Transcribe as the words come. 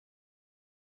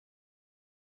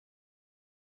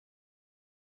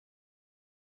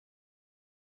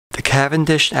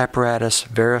Cavendish apparatus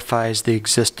verifies the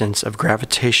existence of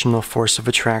gravitational force of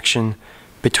attraction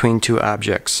between two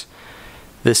objects.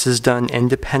 This is done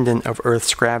independent of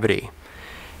Earth's gravity.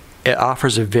 It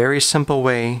offers a very simple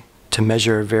way to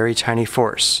measure a very tiny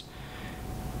force.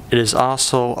 It is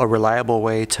also a reliable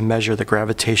way to measure the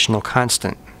gravitational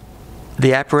constant.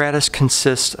 The apparatus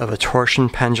consists of a torsion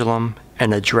pendulum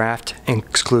and a draft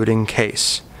excluding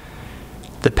case.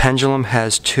 The pendulum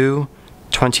has two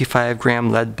 25-gram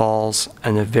lead balls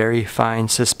and a very fine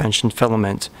suspension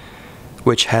filament,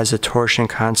 which has a torsion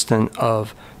constant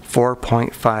of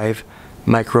 4.5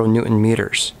 micronewton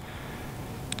meters.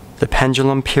 The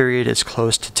pendulum period is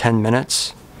close to 10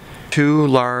 minutes. Two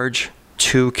large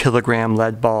 2-kilogram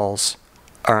lead balls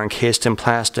are encased in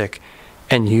plastic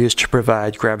and used to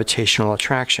provide gravitational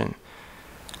attraction.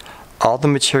 All the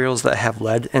materials that have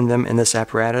lead in them in this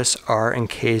apparatus are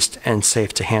encased and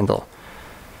safe to handle.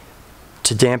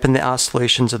 To dampen the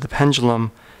oscillations of the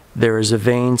pendulum, there is a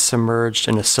vane submerged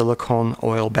in a silicone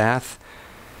oil bath.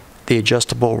 The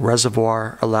adjustable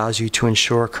reservoir allows you to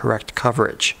ensure correct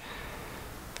coverage.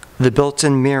 The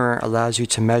built-in mirror allows you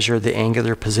to measure the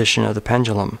angular position of the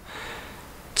pendulum.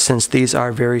 Since these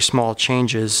are very small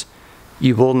changes,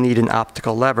 you will need an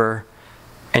optical lever,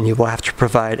 and you will have to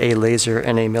provide a laser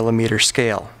and a millimeter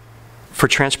scale. For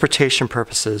transportation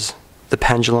purposes, the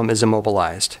pendulum is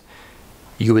immobilized.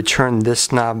 You would turn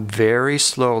this knob very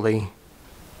slowly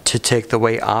to take the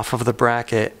weight off of the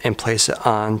bracket and place it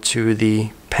onto the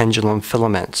pendulum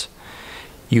filament.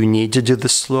 You need to do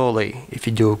this slowly. If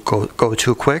you go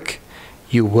too quick,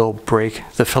 you will break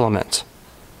the filament.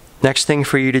 Next thing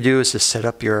for you to do is to set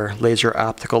up your laser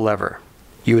optical lever.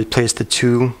 You would place the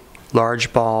two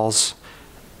large balls.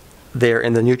 They're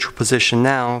in the neutral position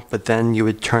now, but then you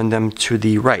would turn them to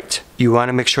the right. You want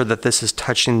to make sure that this is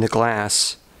touching the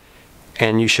glass,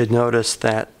 and you should notice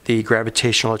that the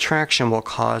gravitational attraction will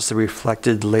cause the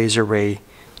reflected laser ray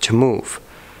to move.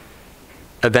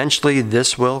 Eventually,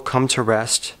 this will come to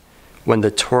rest when the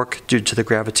torque due to the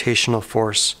gravitational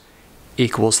force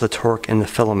equals the torque in the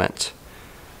filament.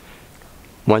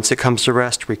 Once it comes to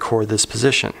rest, record this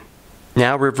position.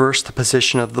 Now reverse the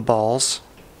position of the balls,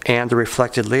 and the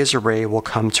reflected laser ray will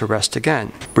come to rest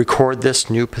again. Record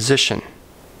this new position.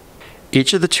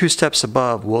 Each of the two steps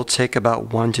above will take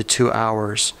about 1 to 2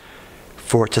 hours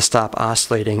for it to stop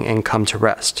oscillating and come to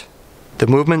rest. The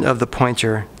movement of the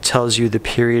pointer tells you the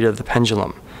period of the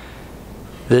pendulum.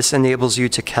 This enables you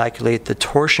to calculate the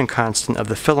torsion constant of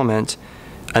the filament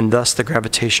and thus the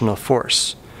gravitational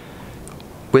force.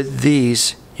 With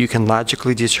these, you can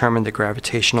logically determine the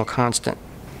gravitational constant.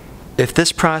 If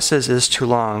this process is too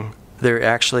long, there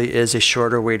actually is a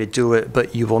shorter way to do it,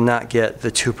 but you will not get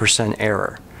the 2%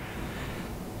 error.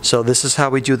 So this is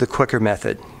how we do the quicker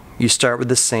method. You start with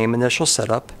the same initial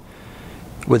setup.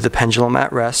 With the pendulum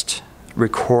at rest,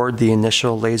 record the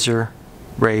initial laser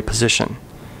ray position.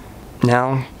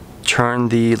 Now turn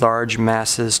the large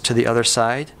masses to the other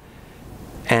side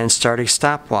and start a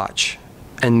stopwatch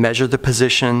and measure the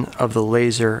position of the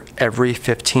laser every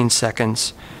 15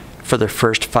 seconds for the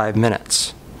first 5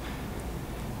 minutes.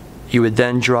 You would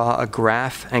then draw a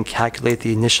graph and calculate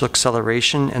the initial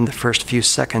acceleration in the first few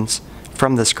seconds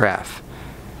from this graph.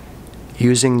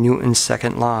 Using Newton's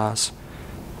second laws,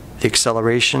 the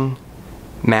acceleration,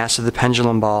 mass of the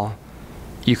pendulum ball,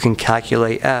 you can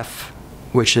calculate F,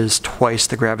 which is twice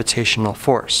the gravitational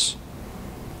force.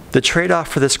 The trade-off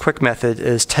for this quick method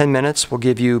is 10 minutes will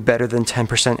give you better than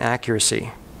 10%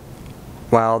 accuracy,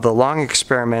 while the long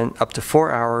experiment up to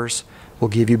 4 hours will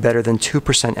give you better than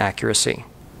 2% accuracy.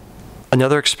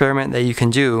 Another experiment that you can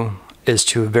do is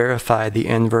to verify the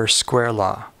inverse square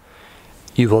law.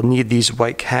 You will need these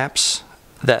white caps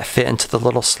that fit into the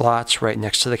little slots right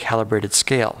next to the calibrated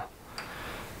scale.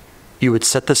 You would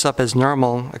set this up as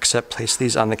normal, except place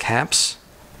these on the caps,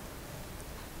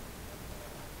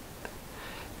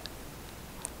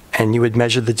 and you would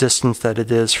measure the distance that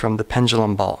it is from the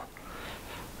pendulum ball.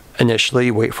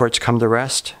 Initially, wait for it to come to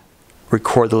rest,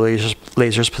 record the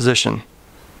laser's position.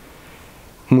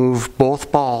 Move both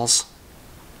balls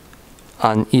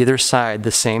on either side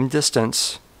the same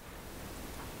distance,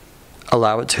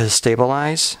 allow it to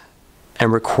stabilize,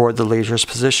 and record the laser's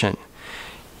position.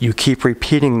 You keep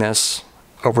repeating this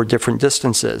over different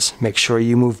distances. Make sure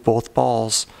you move both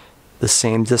balls the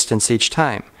same distance each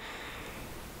time.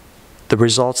 The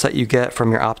results that you get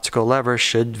from your optical lever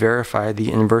should verify the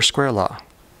inverse square law.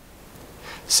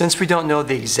 Since we don't know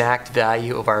the exact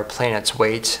value of our planet's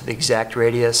weight, the exact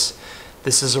radius,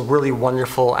 this is a really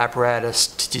wonderful apparatus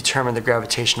to determine the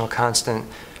gravitational constant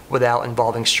without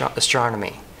involving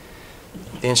astronomy.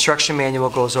 The instruction manual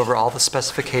goes over all the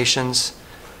specifications,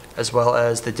 as well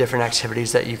as the different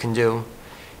activities that you can do.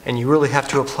 And you really have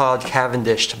to applaud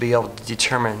Cavendish to be able to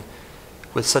determine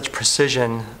with such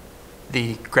precision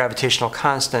the gravitational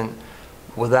constant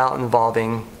without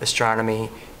involving astronomy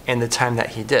and the time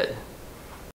that he did.